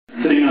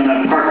sitting on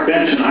that park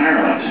bench in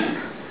Ireland.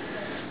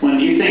 When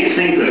you think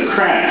things have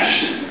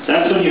crashed,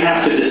 that's when you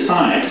have to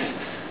decide.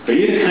 Are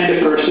you the kind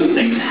of person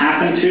things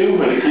happen to,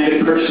 or the kind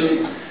of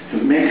person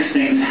who makes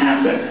things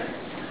happen?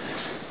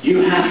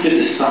 You have to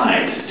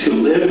decide to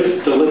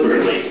live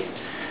deliberately.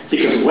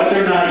 Because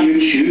whether or not you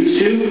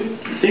choose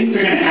to, things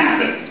are going to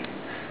happen.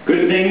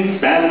 Good things,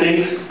 bad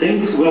things,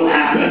 things will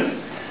happen.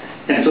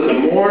 And so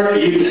the more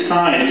you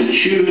decide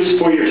to choose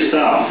for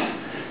yourself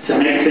to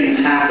make things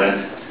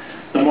happen,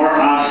 the more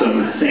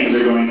awesome things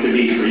are going to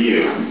be for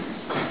you.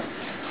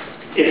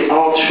 It's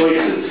all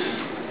choices.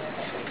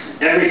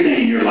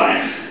 Everything in your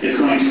life is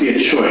going to be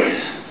a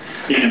choice.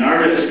 Being an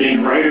artist, being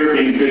a writer,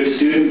 being a good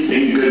student,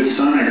 being a good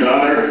son or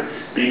daughter,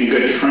 being a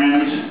good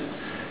friend,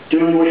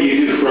 doing what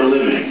you do for a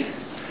living.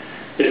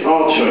 It's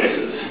all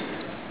choices.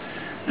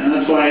 And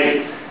that's why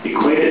I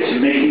equate it to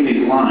making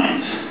these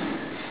lines.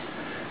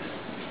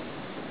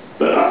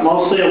 But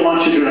mostly I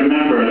want you to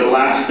remember the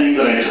last thing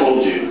that I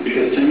told you,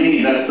 because to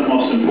me that's the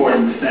most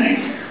important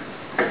thing.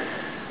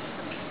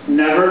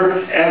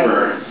 Never,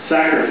 ever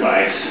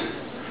sacrifice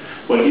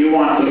what you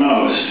want the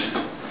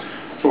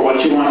most for what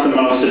you want the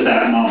most at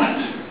that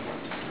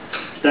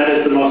moment. That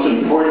is the most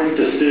important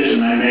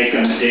decision I make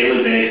on a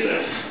daily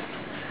basis.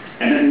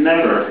 And it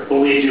never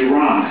will lead you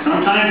wrong.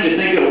 Sometimes you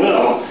think it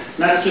will,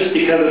 and that's just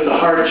because it's a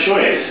hard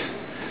choice.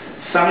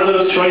 Some of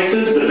those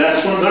choices, the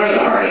best ones, are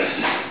the hardest.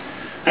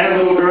 I had a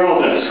little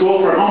girl at school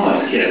for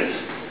homeless kids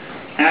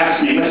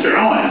asked me, Mr.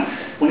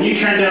 Owen, when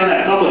you turned down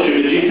that publisher,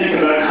 did you think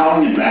about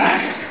calling him back?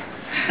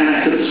 And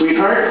I said,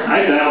 sweetheart,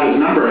 I dialed his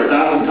number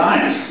 1,000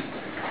 times.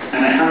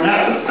 And I hung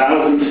up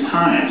 1,000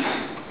 times.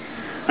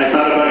 I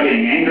thought about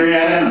getting angry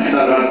at him, I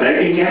thought about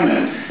begging him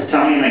and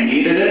telling him I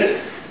needed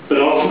it,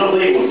 but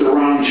ultimately it was the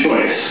wrong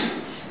choice.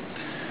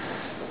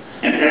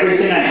 And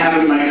everything I have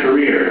in my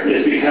career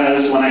is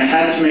because when I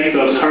had to make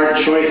those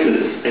hard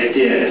choices, I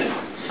did.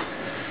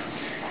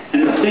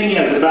 And the thing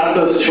is, about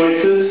those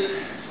choices,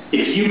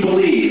 if you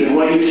believe in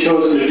what you've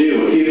chosen to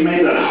do, if you've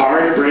made that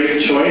hard,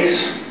 brave choice,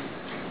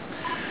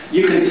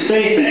 you can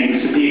say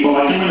things to people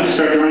like, I'm going to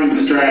start drawing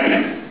this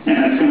dragon. And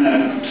it's going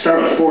to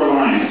start with 4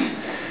 lines.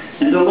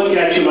 And they'll look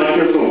at you like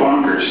you're little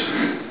bonkers.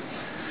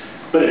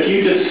 But if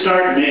you just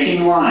start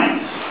making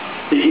lines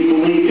that you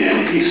believe in,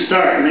 if you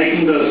start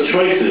making those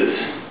choices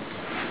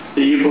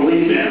that you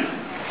believe in,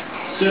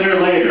 sooner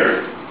or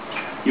later,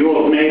 you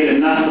will have made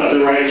enough of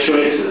the right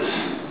choices.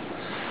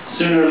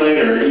 Sooner or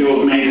later, you will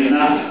have made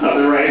enough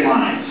of the right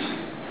lines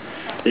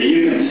that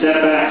you can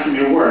step back from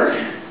your work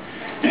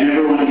and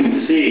everyone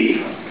can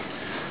see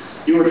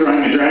you were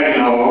drawing a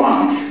dragon all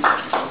along.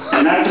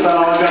 And that's about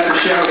all I've got to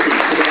share with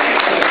you today.